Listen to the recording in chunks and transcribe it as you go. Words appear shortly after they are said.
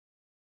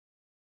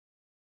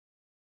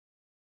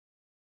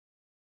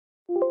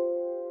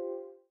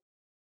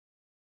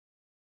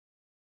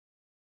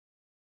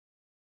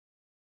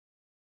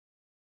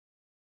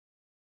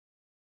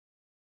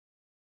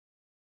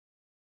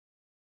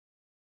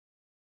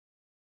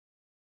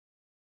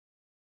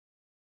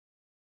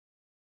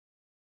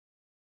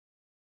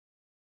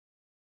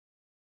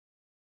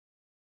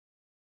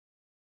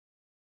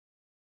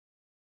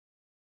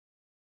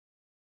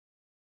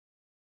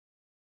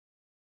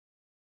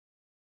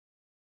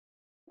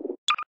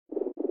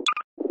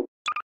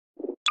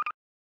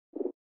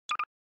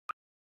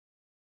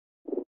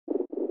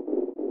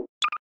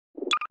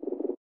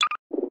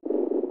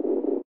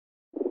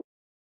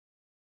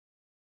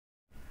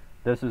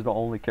this is the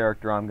only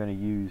character I'm going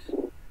to use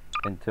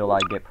until I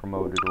get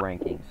promoted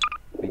rankings,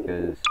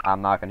 because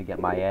I'm not going to get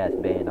my ass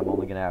banned. I'm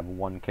only going to have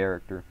one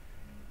character,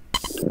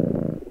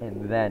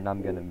 and then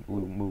I'm going to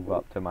move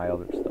up to my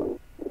other stuff.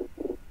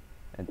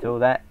 Until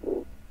that,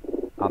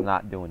 I'm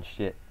not doing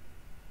shit,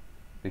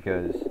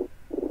 because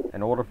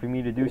in order for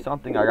me to do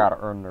something, I got to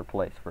earn their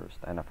place first,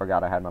 and I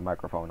forgot I had my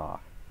microphone off.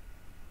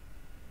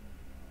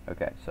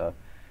 Okay, so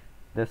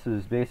this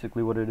is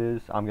basically what it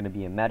is. I'm going to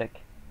be a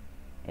medic,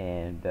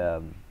 and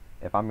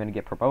if I'm going to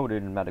get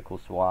promoted in medical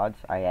squads,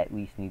 I at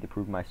least need to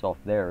prove myself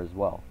there as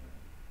well.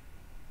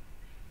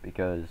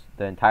 Because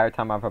the entire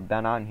time I've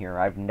been on here,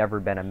 I've never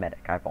been a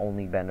medic. I've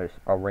only been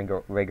a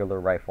regular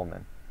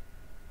rifleman.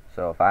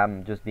 So if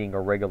I'm just being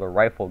a regular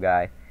rifle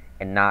guy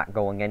and not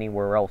going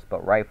anywhere else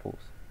but rifles,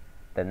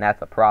 then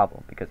that's a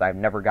problem, because I've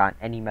never gotten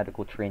any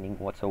medical training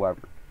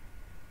whatsoever.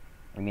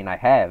 I mean, I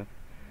have,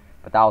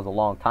 but that was a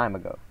long time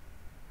ago.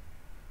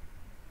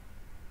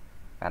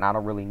 And I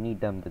don't really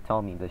need them to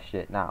tell me this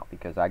shit now,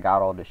 because I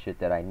got all the shit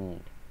that I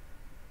need.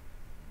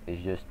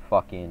 It's just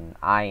fucking,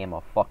 I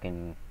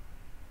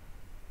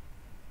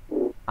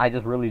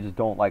just really just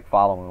don't like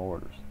following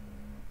orders.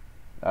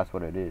 That's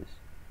what it is.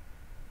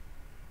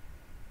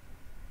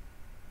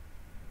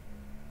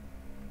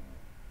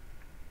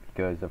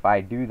 Because if I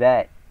do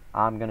that,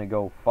 I'm gonna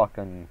go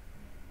fucking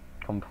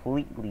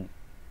completely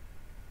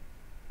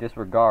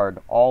disregard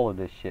all of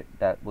this shit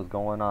that was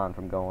going on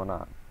from going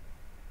on.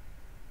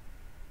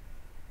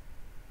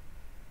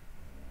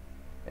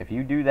 If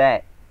you do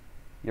that,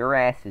 your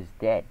ass is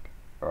dead,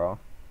 bro.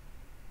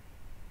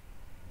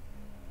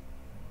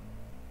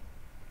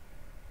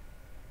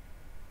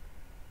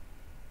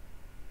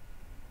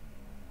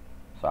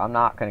 So I'm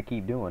not gonna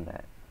keep doing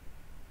that.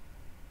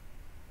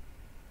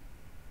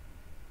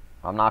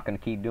 I'm not gonna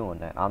keep doing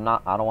that. I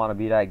don't wanna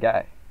be that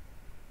guy.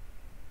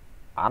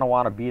 I don't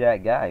wanna be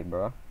that guy,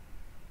 bro.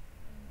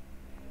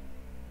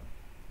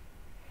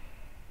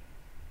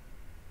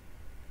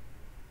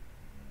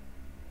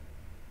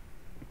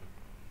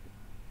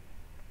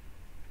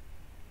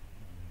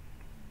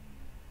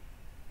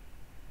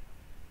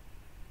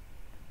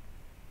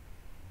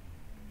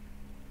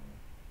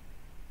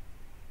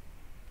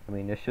 I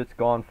mean, this shit's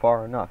gone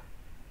far enough.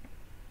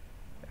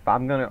 If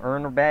I'm gonna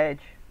earn a badge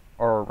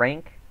or a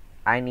rank,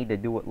 I need to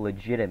do it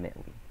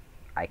legitimately.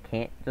 I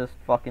can't just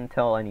fucking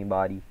tell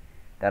anybody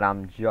that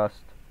I'm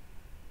just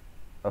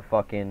a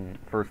fucking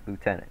first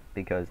lieutenant,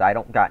 because I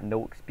don't got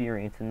no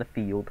experience in the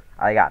field.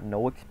 I got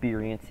no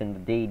experience in the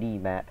DayD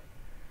map.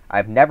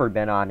 I've never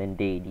been on in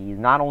DayD.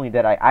 Not only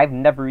that, I've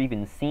never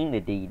even seen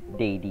the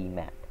DayD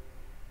map.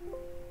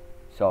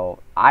 So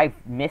I've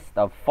missed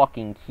a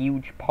fucking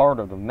huge part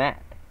of the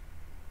map.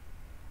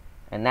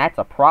 And that's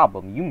a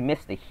problem. You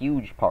missed a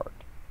huge part.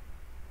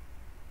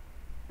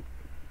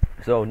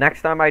 So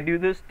next time I do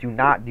this, do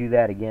not do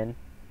that again.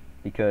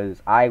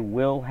 Because I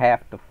will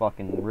have to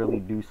fucking really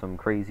do some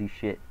crazy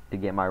shit to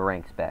get my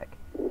ranks back.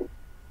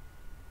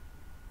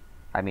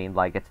 I mean,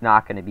 like, it's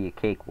not going to be a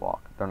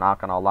cakewalk. They're not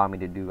going to allow me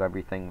to do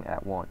everything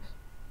at once.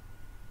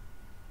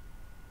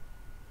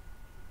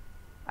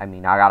 I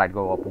mean, I gotta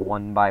go up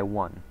one by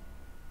one.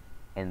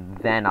 And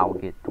then I'll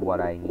get to what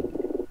I need.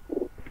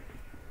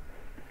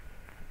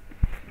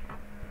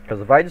 Because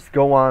if I just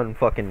go on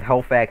fucking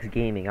Hellfax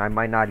Gaming, I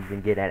might not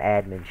even get at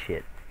admin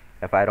shit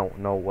if I don't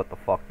know what the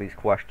fuck these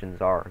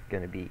questions are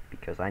gonna be.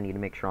 Because I need to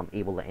make sure I'm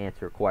able to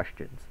answer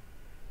questions.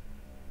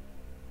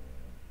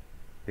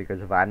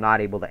 Because if I'm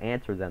not able to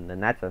answer them, then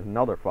that's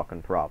another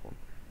fucking problem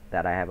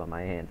that I have on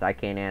my hands. I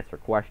can't answer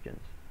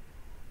questions.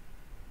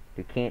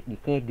 You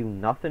can't do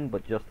nothing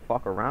but just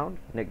fuck around?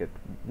 Nigga,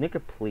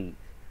 please.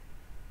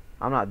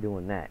 I'm not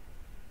doing that.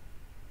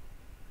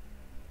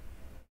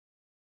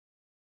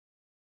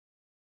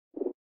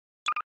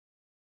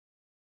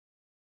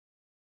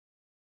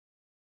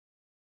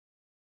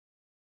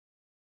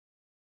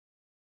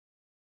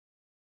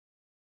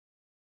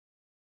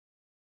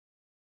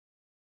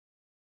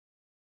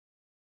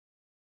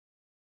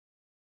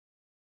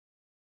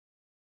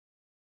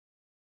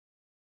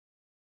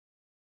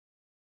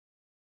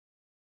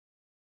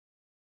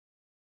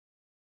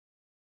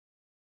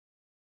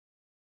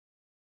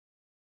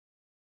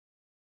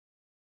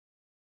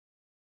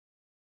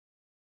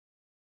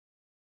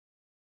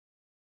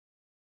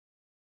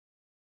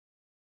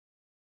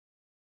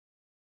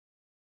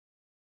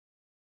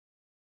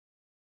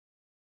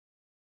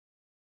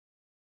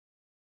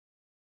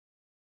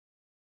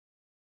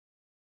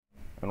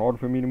 In order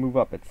for me to move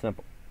up, it's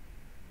simple.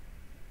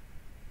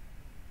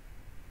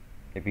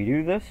 If you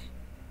do this,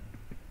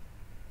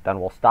 then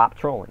we'll stop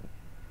trolling.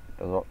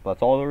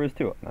 That's all there is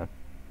to it, man.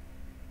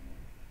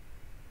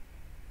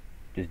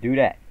 Just do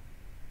that.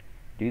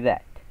 Do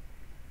that.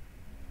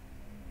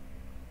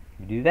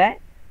 You do that,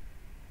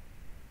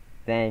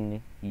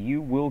 then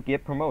you will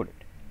get promoted.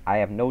 I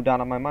have no doubt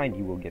in my mind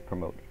you will get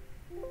promoted.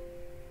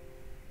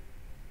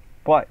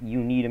 But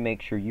you need to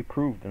make sure you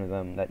prove to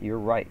them that you're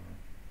right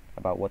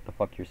about what the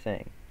fuck you're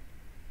saying.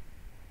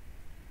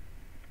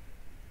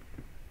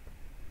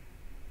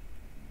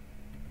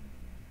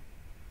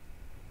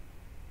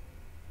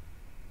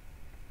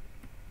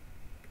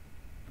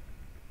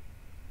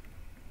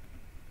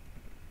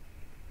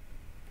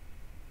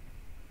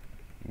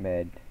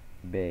 Med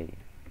Bay.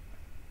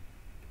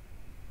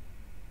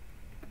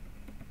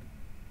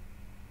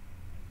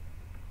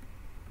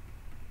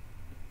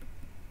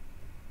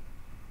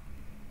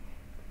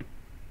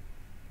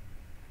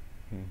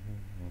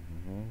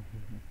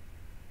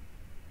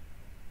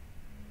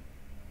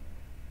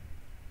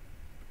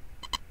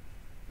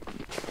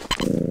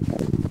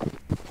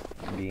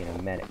 Being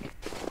a medic.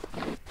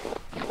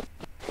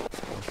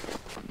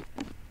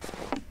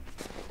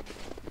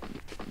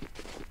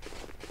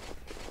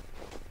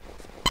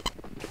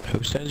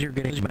 Who says you're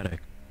getting a medic?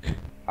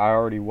 I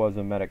already was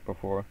a medic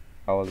before.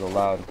 I was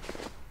allowed.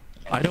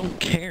 I don't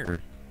care.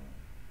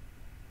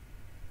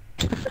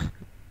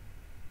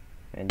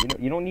 And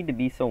you don't need to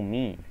be so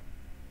mean.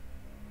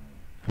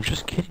 I'm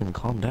just kidding.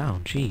 Calm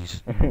down.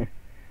 Jeez.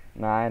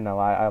 Nah, I know.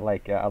 I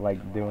like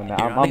doing that.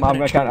 You're not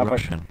even a true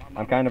Russian.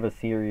 I'm kind of a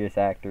serious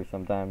actor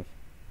sometimes.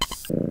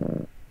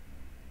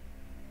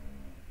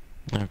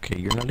 Okay,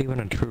 you're not even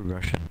a true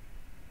Russian.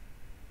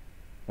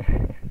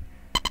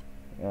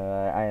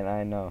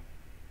 I know.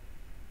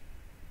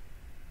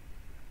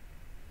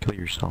 Kill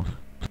yourself.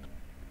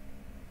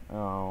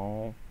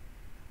 Oh.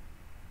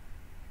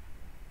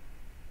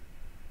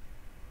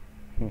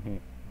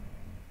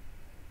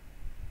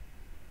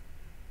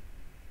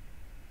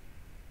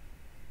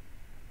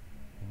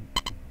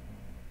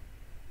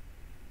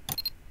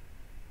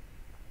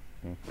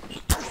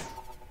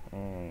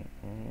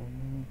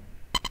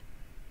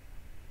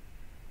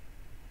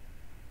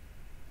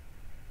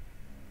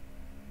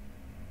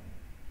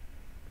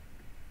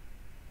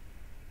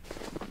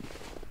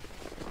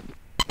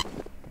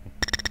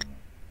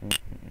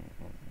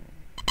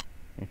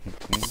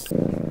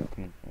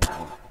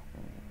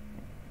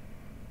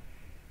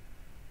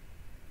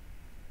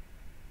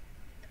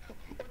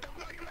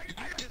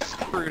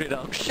 Screwed it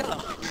up. Shut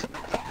up.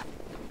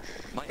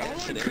 My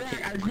ass and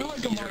everything. I feel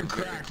like I'm on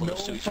crack. No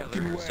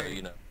fucking way. So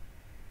you know.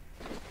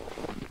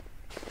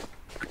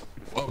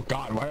 Oh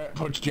God, why did I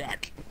punch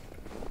Jack?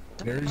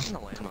 There's a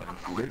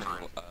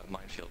landmine.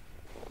 Minefield.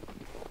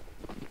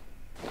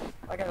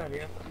 I got an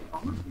idea.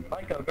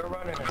 Michael, go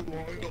run in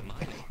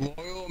it.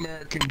 Loyal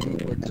American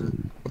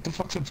bootlicker. What the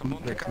fuck's a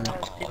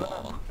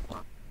bootlicker?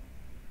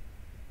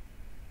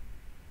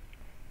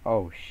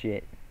 Oh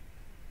shit.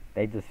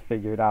 They just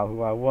figured out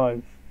who I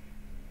was.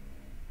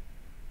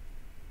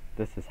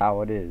 This is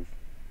how it is.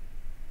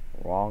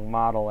 Wrong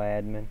model,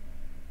 admin.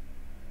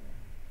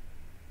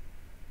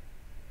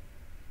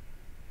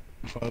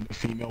 For the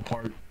female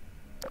part.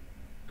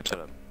 Shut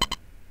up.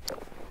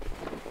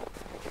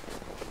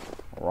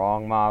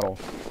 Wrong model.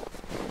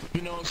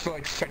 You know, it's the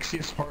like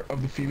sexiest part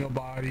of the female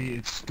body.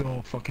 It's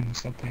still fucking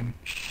something.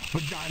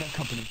 Vagina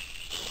company.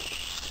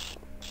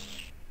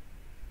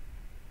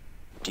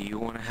 Do you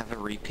want to have a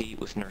repeat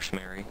with Nurse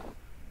Mary?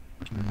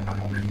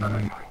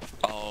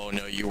 Oh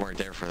no, you weren't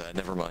there for that.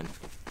 Never mind.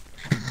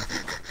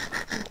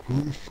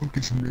 Who the fuck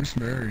is Nurse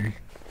Mary?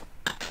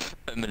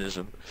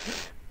 Feminism.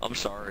 I'm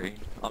sorry.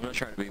 I'm not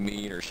trying to be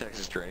mean or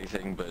sexist or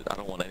anything, but I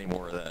don't want any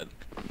more of that.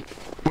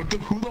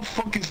 Who the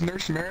fuck is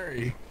Nurse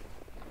Mary?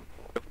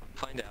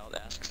 Find out.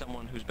 Ask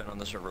someone who's been on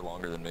the server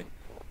longer than me.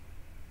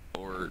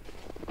 Or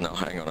no,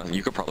 hang on.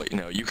 You could probably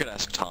you could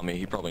ask Tommy.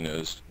 He probably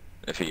knows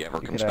if he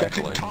ever comes back to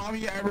If life.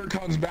 Tommy ever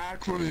comes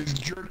back from his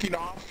jerking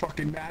off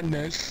fucking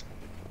madness.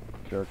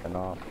 Jerking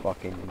off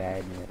fucking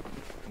madness.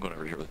 I'm going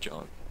over here with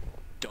John.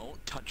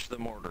 Don't touch the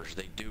mortars.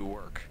 They do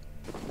work.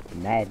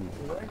 Madness.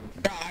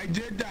 Yeah, I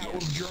did that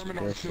with German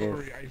This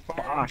artillery. I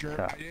fired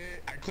Sparta.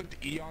 I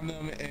clicked E on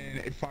them and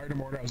it fired a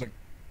mortar. I was like,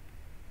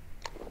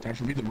 time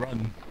for me to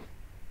run.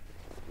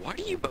 Why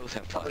do you both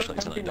have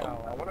flashlights and I don't?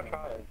 I want to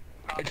try it.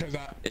 Because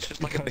It's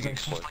just like a big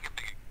explosion.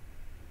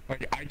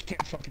 Like I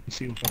can't fucking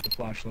see without the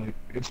flashlight.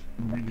 It's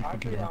really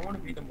fucking I hard. want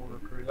to be the mortar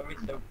crew. That'd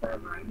be so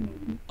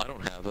fun. I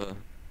don't have a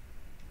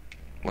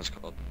what's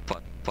it called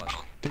flash.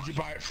 Did you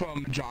buy it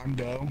from John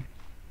Doe?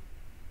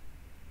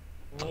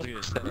 I was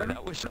gonna say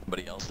that was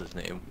somebody else's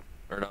name,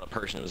 or not a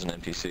person. It was an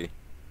NPC.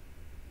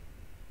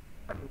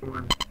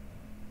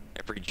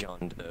 Every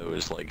John Doe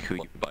is like who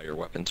you buy your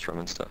weapons from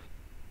and stuff.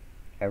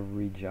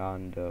 Every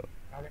John Doe.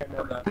 I didn't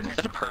know that. Is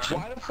that a person?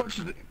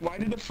 Why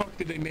the fuck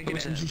did they make an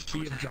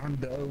NPC of John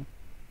Doe?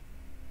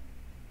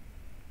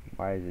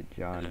 Why is it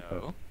John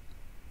Doe?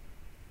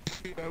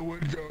 I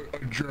would go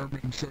a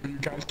German, so you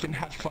guys can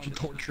have fun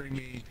torturing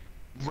me,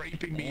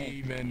 raping me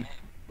even,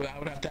 but I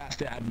would have to ask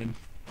the admin.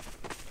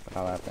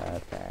 I'll have to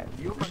ask that.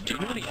 Do you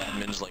know any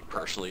admins like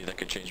personally that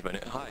could change my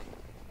name? Hi.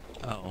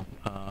 Oh,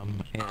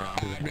 yeah.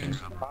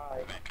 Admin.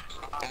 Bye.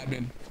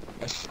 Admin.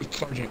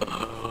 Sergeant. Can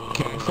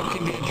I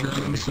fucking be a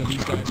German so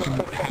these guys can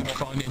have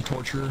fun and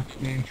torture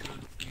me?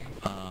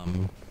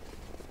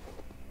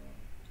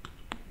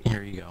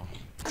 Here you go.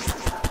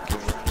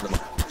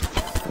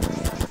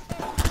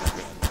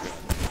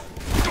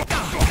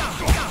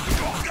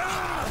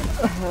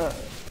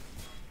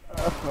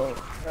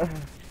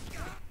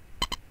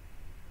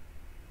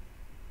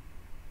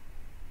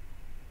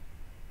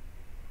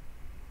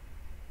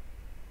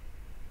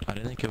 I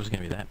didn't think it was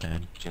gonna be that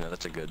bad. You know,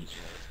 that's a good...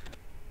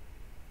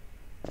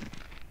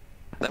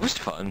 That was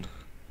fun.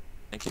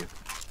 Thank you.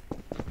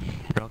 You're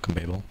welcome,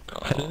 Babel.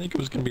 I didn't think it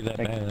was gonna be that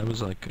bad. That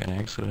was like an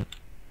accident.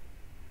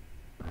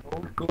 Oh,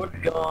 good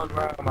God,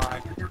 where am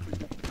I?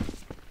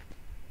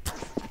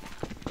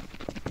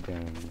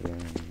 Dun.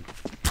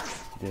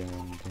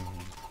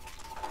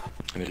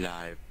 I'm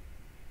alive.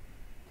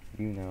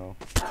 You know.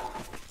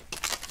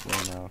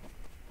 You know.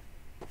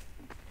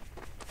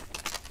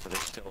 Are they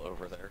still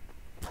over there?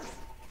 Thank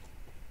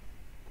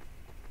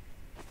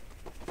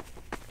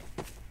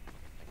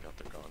God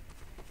they're gone.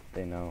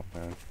 They know,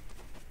 man.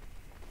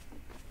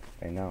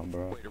 They know,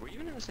 bro. Wait, are we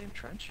even in the same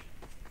trench?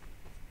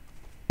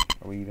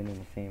 Are we even in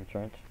the same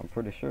trench? I'm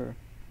pretty sure.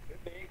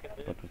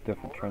 But there's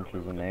different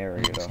trenches in the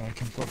area, So though. I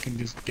can fucking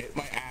just get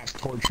my ass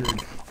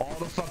tortured all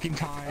the fucking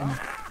time.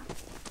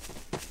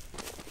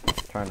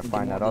 Trying to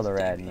find that other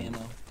admin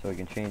so we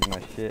can change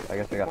my shit. I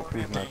guess I gotta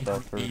prove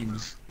myself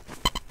first.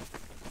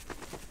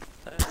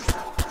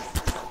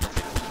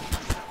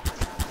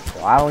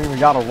 Well, I don't even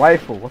got a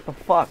rifle. What the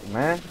fuck,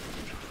 man?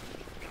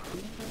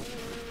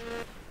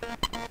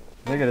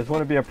 Nigga, this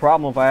wouldn't be a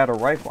problem if I had a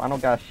rifle. I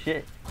don't got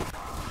shit.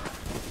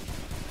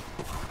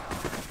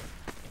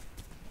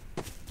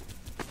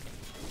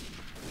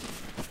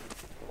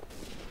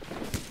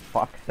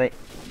 Fuck's sake.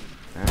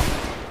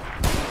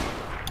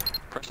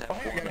 Press F1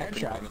 on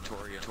the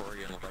inventory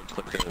and right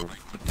click the...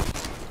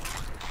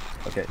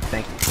 Okay,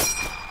 thank you.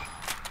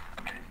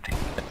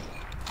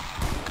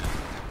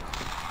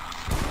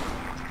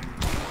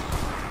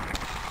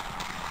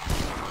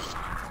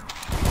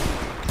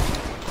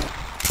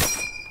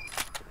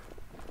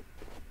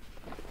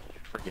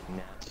 Friggin'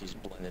 Nazis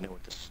blending in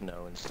with the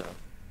snow and stuff.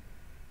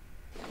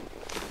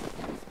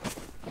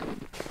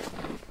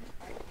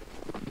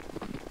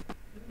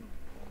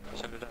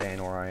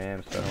 Staying where I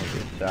am so I don't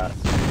get shot.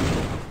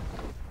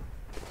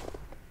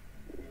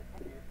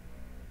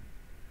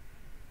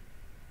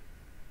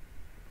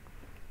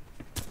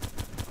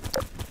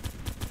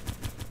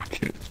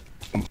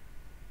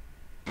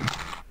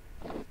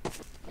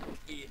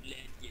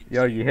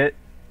 Yo, you hit?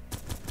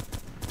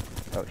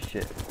 Oh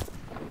shit.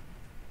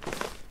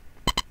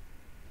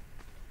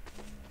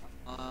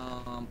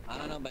 I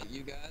don't know about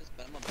you guys,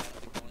 but I'm about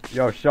to go into...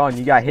 Yo, Sean,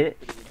 you got hit?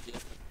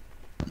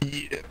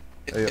 Yeah,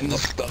 Hey, in the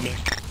stomach.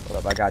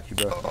 Hold up, I got you,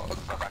 bro.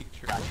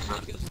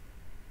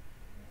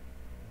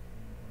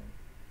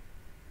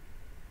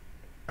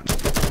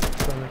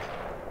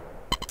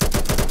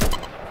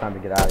 Time to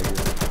get out of here.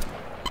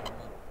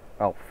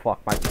 Oh fuck,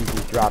 my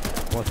TV dropped.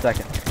 1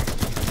 second.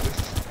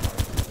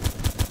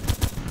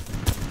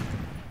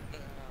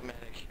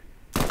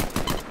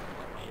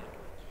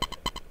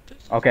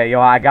 Okay,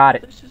 yo, I got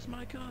it. This is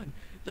my gun.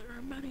 There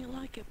are many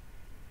like it.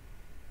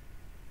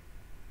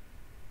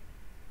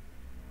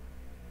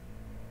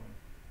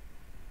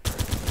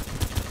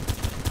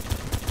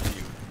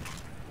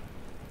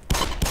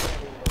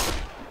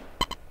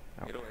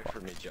 Get away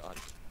from me, John.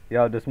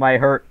 Yo, this might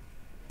hurt.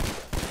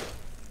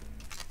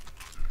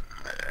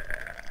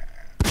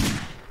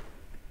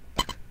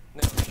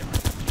 No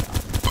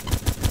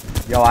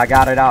shot. Yo, I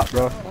got it out,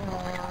 bro.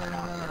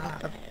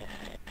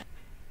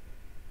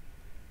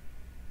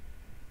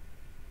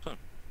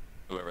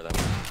 Whoever that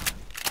was.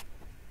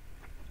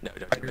 No,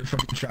 don't do Your it.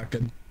 fucking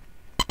shotgun.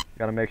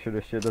 Gotta make sure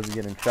this shit doesn't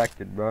get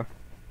infected, bro.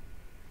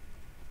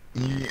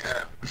 Yeah.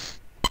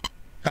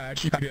 I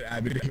actually get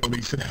Abby to kill me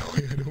so that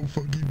way I don't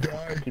fucking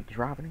die. Keep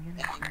dropping again?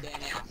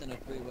 It's in a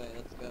freeway,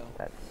 let's go.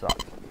 That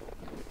sucks.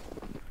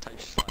 Type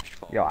slash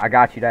fall. Yo, I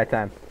got you that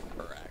time.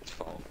 Or act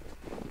fall.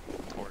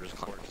 Or just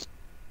clowns.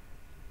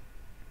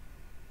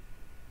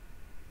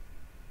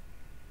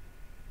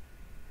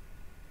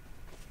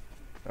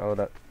 Oh,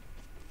 that.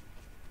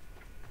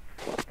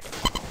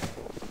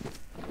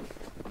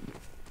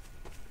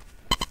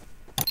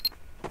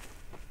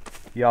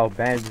 Yo,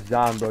 bandage is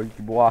on, bro. You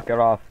can walk it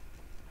off.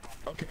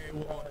 Okay,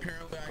 well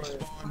apparently I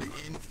spawned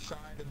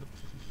inside of the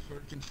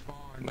freaking spawn.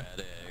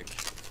 Medic.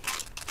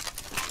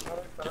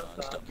 John,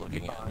 stop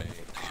looking at me.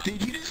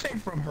 Did you just say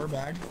from her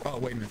bag? Oh,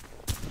 wait a minute.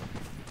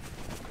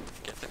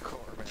 Get the core,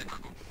 man.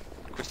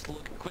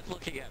 Quit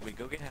looking at me.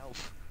 Go get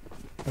health.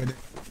 I did.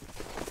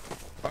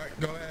 Alright,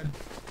 go ahead.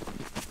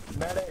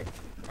 Medic,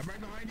 I'm right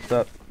behind you. What's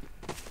up?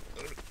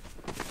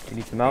 You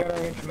need some I help? got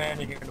an inch man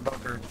here in the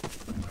bunker.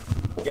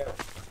 Yeah.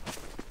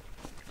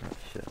 Oh,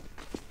 shit.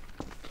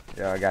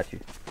 Yeah, I got you.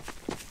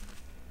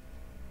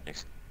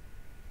 Thanks.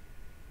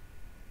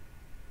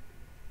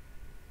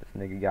 This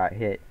nigga got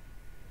hit.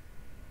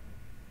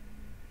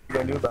 What you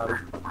gonna do about it?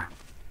 I'm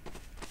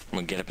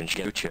gonna get up and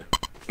shoot you.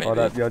 Maybe. Hold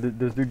up, yo,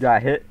 this dude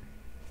got hit.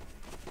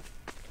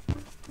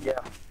 Yeah.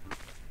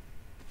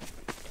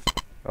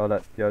 Hold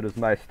up, yo, this is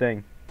my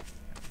sting.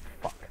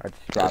 Fuck, I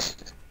just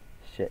dropped it.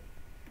 Shit.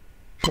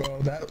 Well,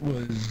 that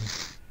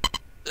was...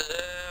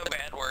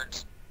 Bad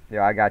words.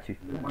 Yo, I got you.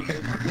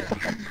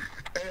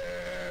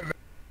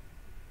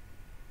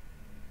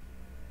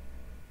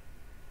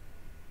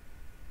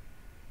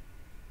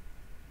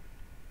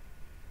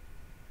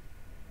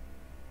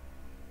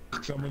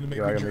 Someone to make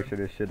Yo, I me gotta make drink. sure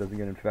this shit doesn't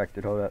get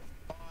infected. Hold up.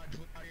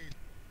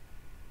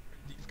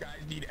 These guys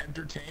need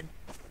entertainment.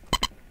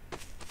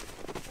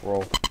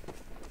 Roll.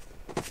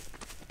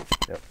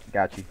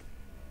 Got you.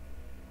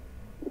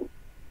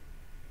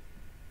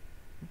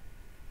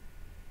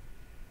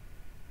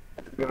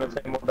 You gonna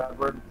say more bad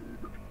words?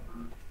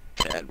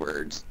 Bad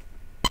words.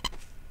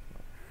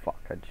 Fuck,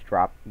 I just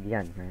dropped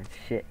again, man.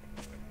 Shit.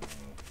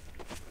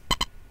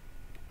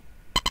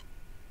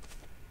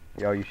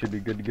 Yo, you should be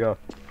good to go.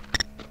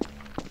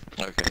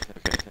 Okay,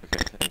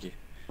 thank you.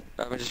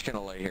 I'm just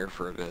gonna lay here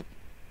for a bit.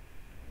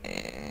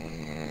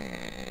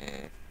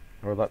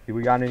 Hold up, do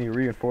we got any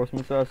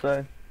reinforcements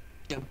outside?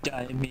 Yo,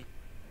 die me.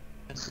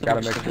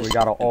 Gotta make sure we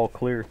got it all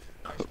clear.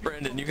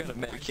 Brandon, you got a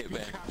med kit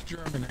back. Half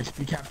German. I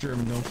speak half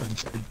German. No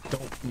offense. I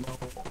don't know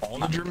all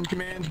the German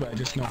commands, but I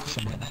just know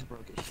some of them. I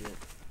broke his shit.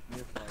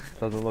 You're fucked.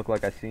 Doesn't look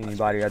like I see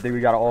anybody. I think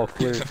we got it all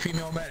clear. It's a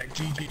female medic.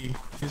 GG.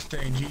 Just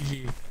saying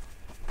GG.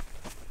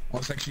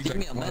 Looks like she's like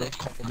Female medic?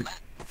 called.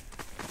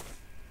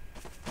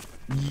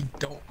 You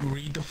don't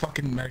read the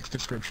fucking medic's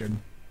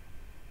description.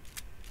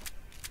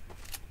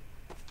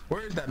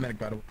 Where is that medic,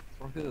 by the way?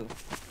 For who?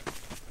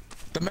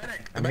 The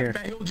medic! The I'm medic here.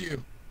 that healed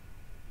you!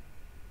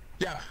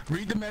 Yeah,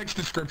 read the medic's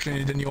description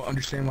and then you'll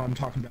understand what I'm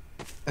talking about.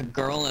 A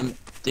girl and...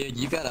 Dude,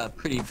 you got a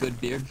pretty good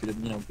beard for, you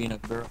know, being a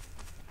girl.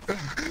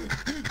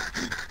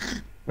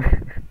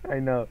 I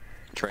know.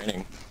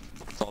 Training.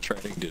 It's all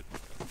training, dude.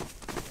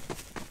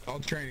 All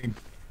training.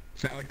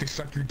 It's not like they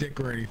suck your dick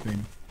or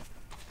anything.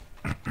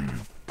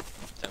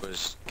 That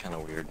was kind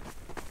of weird.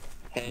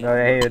 Hey, No,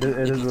 hey, it if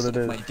is you what it suck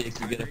is. my dick,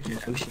 you get a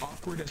promotion.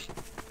 Awkward as...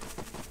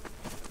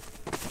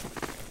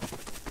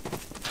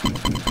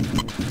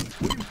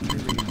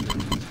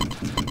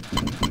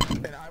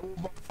 And I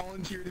will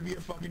volunteer to be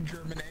a fucking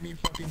German any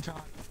fucking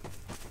time.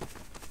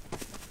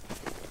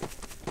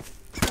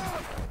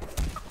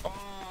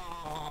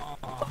 Oh.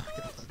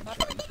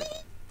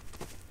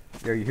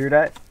 Yo, you hear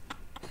that?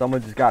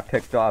 Someone just got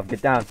picked off.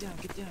 Get down. Get down,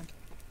 get down.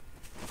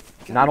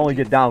 Not only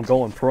get down,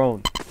 going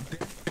prone.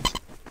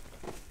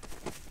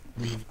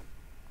 We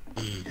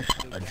need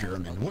a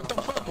German. What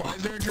the fuck? Why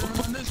is there a German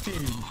on this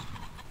team?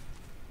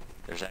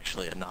 There's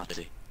actually a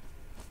Nazi.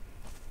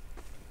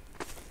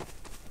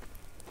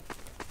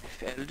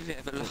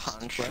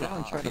 Spread out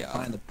and try to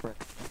find the prick.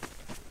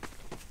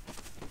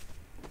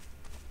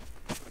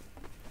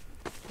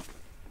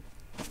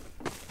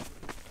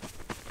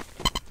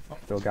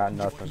 Still got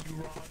nothing. You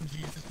wrong,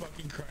 Jesus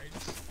fucking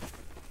Christ.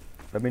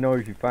 Let me know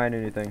if you find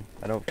anything.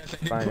 I don't Yes, I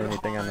did find put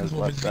anything on Hans this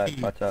with left a side.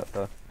 Z. Watch out,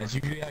 though. That's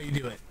usually how you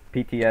do it.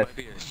 PTS. Might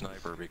be a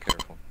sniper, be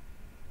careful.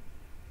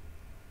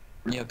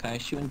 Yo, can I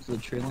shoot into the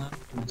tree line?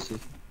 Let me see.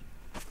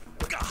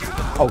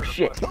 Oh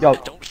shit. Yo.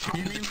 Don't shoot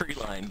in the tree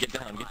line. Get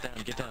down, get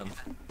down, get down.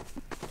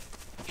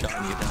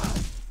 John, get down.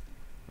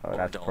 Oh,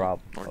 that's a don't.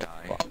 problem. Or Oh,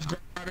 die. fuck.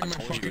 Grabbing my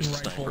told you fucking it was a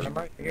rifle. sniper. I'm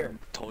right here.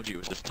 Told you it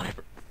was a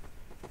sniper.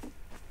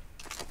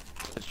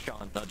 It's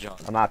John, not John.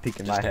 I'm not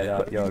peeking my Just head a-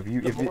 out. Yo,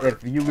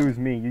 if you lose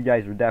me, you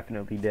guys are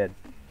definitely dead.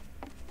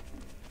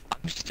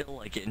 I'm still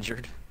like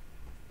injured,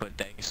 but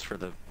thanks for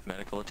the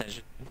medical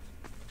attention.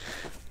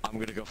 I'm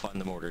gonna go find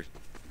the mortar.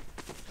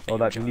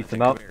 Hold up, you need Jonathan, some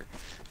come help? here.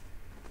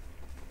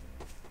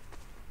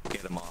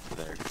 Get him off of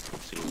there.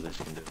 Let's see what this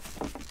can do.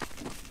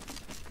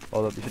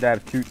 Hold up, we should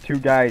have two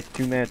guys,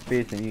 2-man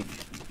space in each,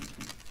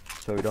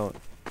 so we don't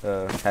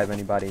have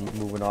anybody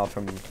moving off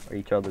from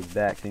each other's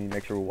backs. We need to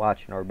make sure we're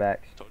watching our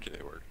backs. Told you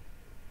they were.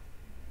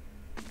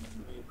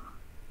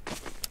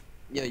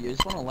 Yo, you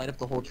just want to light up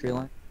the whole tree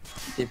line?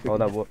 See if we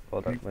Hold can up,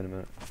 hold up, wait a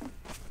minute.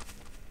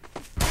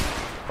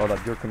 Hold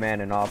up, you're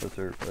commanding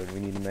officer, but we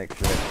need to make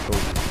sure that the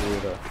coach is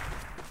cleared up.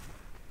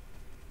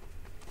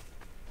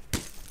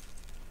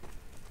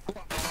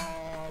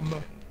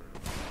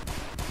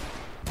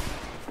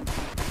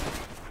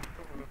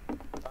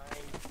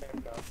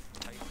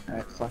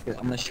 Alright, fuck it.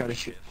 I'm gonna try to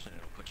shoot. Shifts and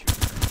it'll put you in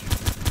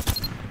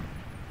crouch.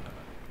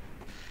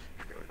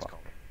 I forget what it's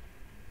called.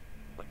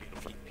 Like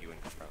it'll keep you in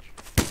crouch.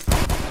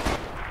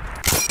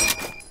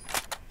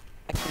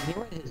 Actually, you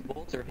know where his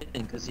bolts are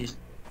hidden because he's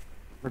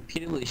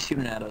repeatedly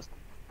shooting at us.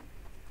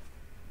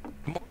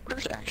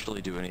 Mortars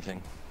actually do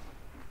anything.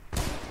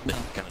 No,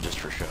 Kind of just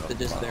for show. they're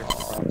just there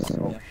for props.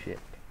 Oh Yeah. shit.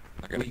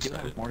 I got We do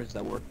excited. have mortars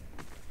that work.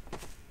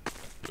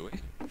 Do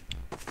we?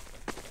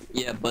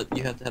 Yeah, but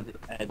you have to have the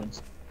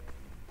evidence.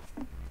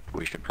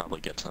 We should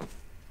probably get some.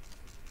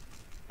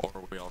 Or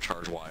we all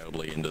charge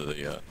wildly into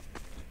the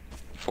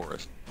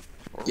forest.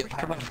 Or Yo, we how try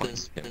to about find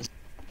this? him.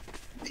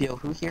 Pio,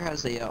 who here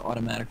has a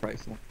automatic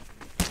rifle?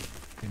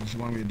 Okay, this is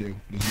what I'm gonna do.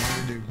 This is what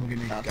I'm gonna do. Look at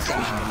me. That's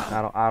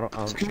I don't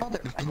Mother,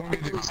 This I is what I'm gonna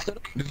do. literally stood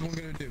up. This is what I'm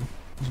gonna do.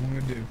 This is what I'm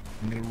gonna do.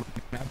 I'm gonna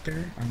run out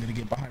there. I'm gonna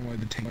get behind one of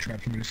the tank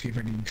traps. I'm gonna see if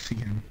I can see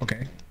him.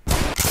 Okay?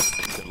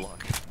 Good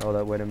luck. Hold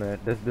up, wait a minute.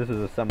 This is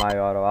a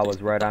semi-auto. I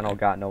was right. I don't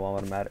got no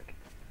automatic.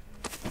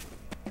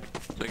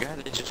 The guy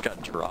that just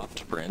got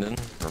dropped, Brendan,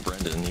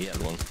 he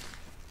had one.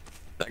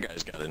 That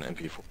guy's got an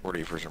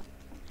MP40 for some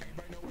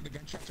Anybody know where the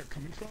gunshots are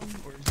coming from,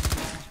 or is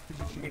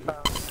he He position?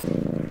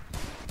 found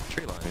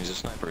tree line. He's a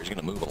sniper. He's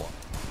gonna move a lot.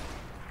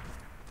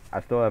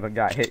 I still haven't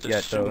got hit Just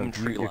yet, so assume if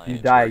tree you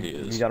line's die, where he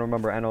is. you gotta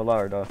remember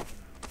NLR, though.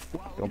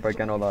 Wow, Don't he's break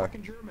like NLR.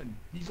 fucking German.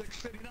 He's like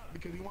sitting up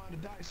because he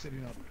wanted to die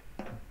sitting up.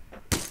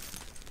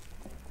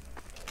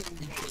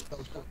 You should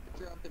start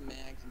dropping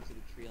mags into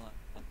the tree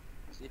line.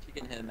 See if you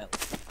can hit him at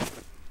least.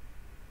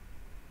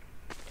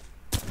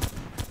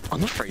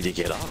 I'm afraid to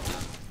get up.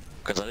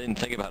 Because I didn't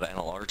think about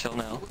NLR till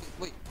now.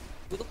 Wait,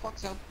 who the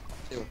fuck's out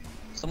there?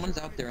 Someone's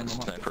out there in the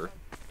market. Sniper.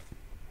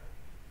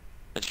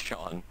 It's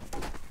Sean.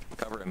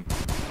 Cover him.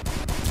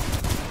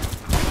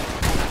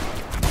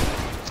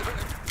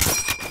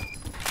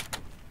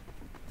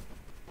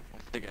 I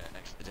think I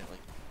accidentally.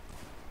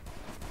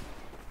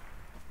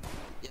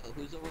 Yo,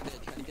 who's over there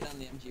trying to get on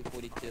the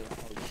MG42?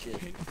 Oh shit.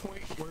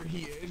 Pinpoint where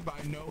he is, but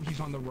I know he's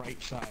on the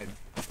right side.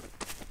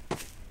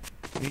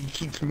 And he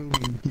keeps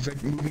moving. He's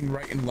like moving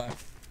right and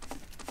left.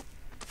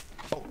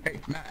 Oh, hey,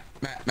 Matt,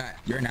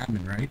 you're an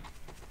admin, right?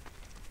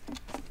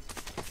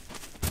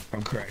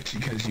 I'm correct,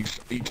 because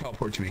you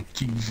teleport to me.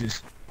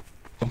 Jesus.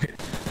 Okay,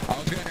 I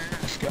was gonna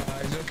ask,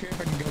 is it okay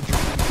if I can go join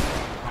the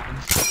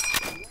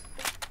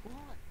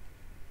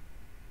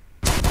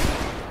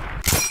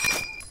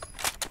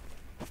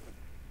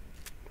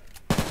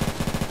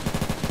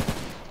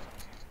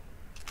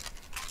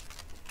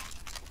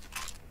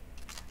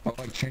I'll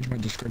like change my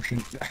description.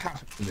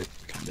 Half of it,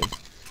 kind of.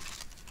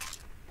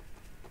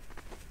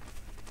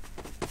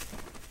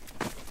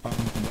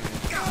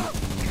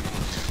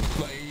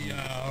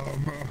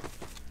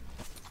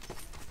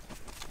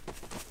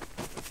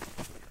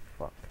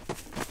 Fuck.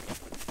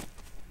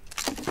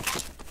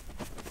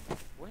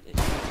 What is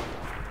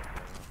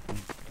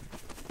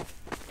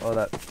Oh,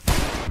 that.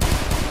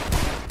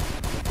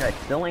 This guy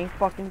still ain't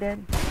fucking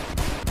dead?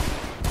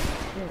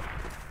 Shit.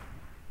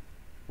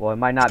 Well, it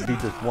might not be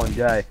just one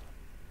guy.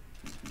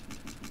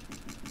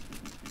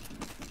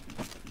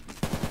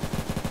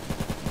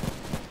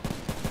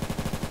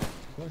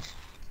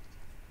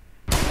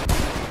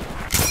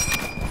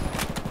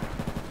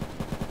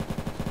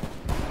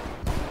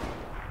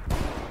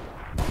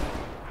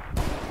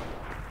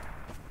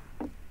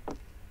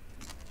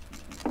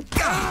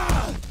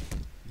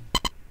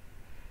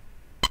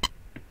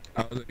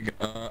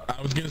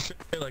 I was gonna say,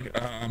 like,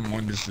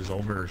 when this is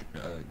over,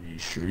 you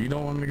sure you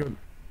don't want me to go?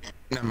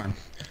 Never mind.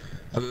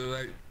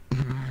 Like,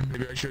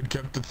 maybe I should have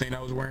kept the thing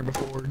I was wearing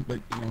before,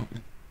 like, you know.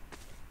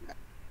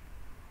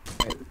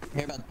 Wait,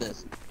 hear about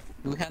this.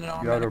 Who had an Yo,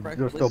 automatic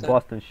they're rifle? still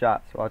busting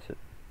shots. Watch it.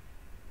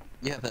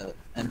 You have a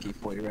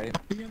MP40, right?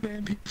 You have the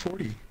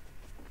MP40.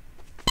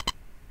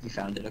 You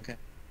found it, okay.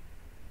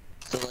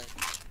 So, like,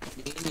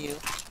 me and you,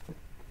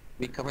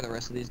 we cover the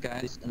rest of these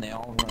guys, and they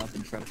all run up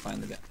and try to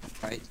find the guy,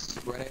 right?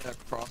 Spread it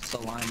across the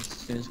line. As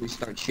soon as we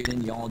start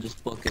shooting, y'all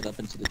just book it up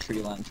into the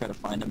tree line and try to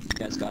find him. You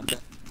guys got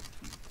that?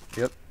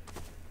 Yep.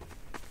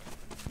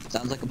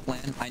 Sounds like a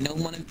plan. I know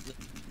one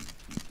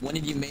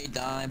of you may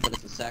die, but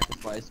it's a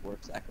sacrifice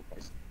worth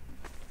sacrificing.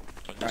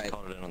 I just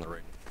called it in on the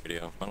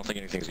radio. I don't think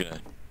anything's gonna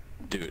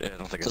do it. I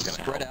don't think So it's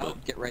gonna spread help.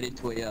 out, get ready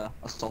to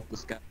assault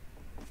this guy.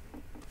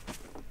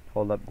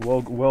 Hold up.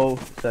 Will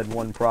said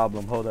one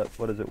problem. Hold up.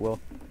 What is it, Will?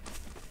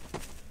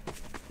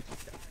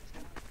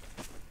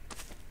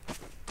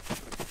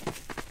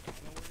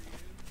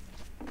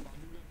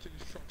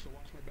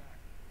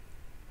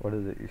 What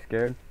is it? You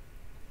scared?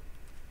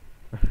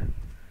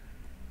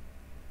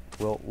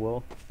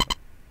 Will?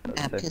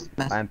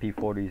 My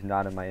MP40 is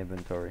not in my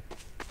inventory.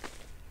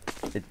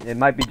 It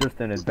might be just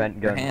an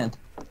event Your gun. hand.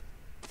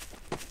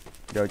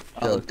 Yo,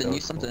 Oh, chill, then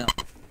use something else.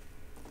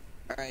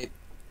 Alright.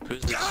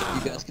 Who's this?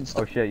 You guys can Oh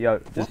start. shit, yo,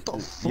 What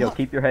the yo, fuck?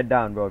 keep your head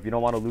down, bro. If you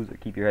don't want to lose it,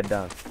 keep your head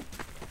down.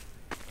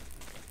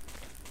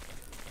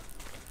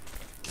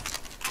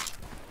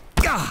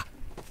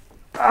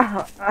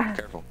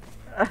 Careful.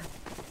 I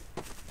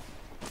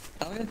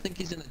don't even think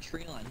he's in the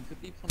tree line. He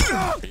could be from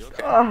Are you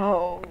okay?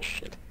 Oh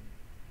Shit.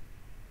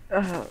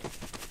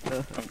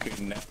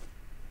 Okay, now.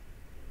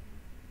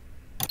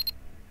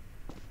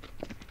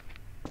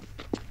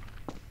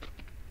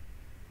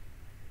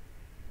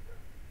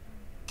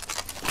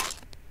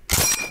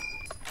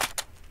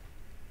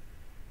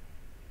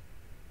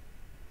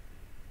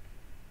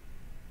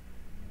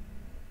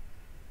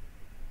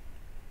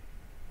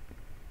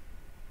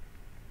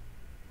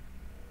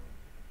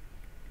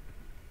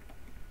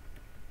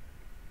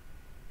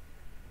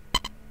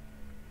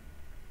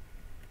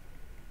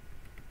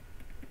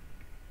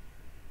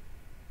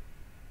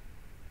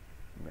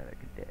 Medic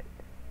dead.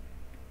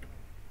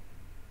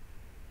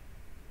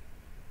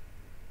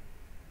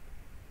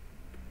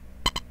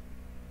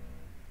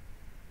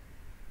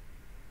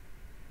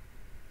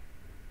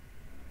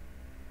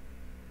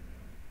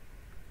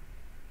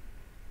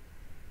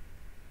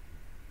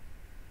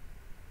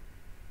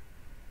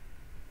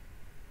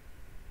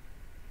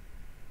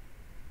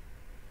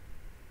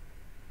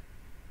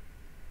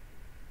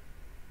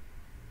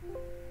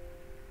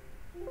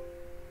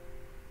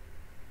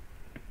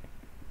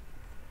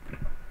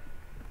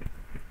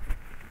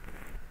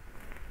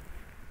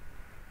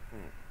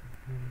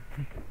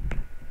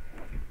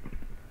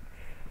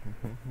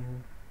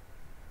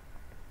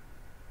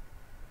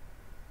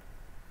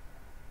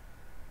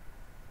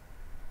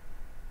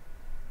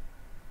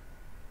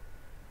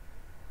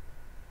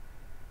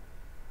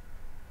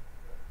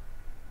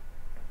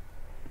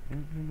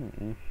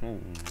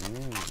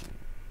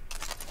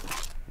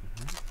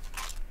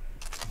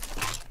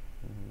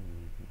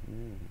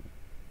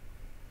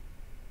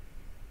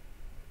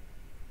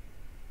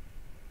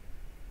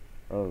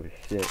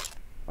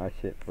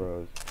 shit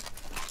froze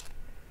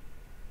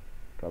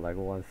for like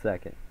 1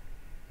 second.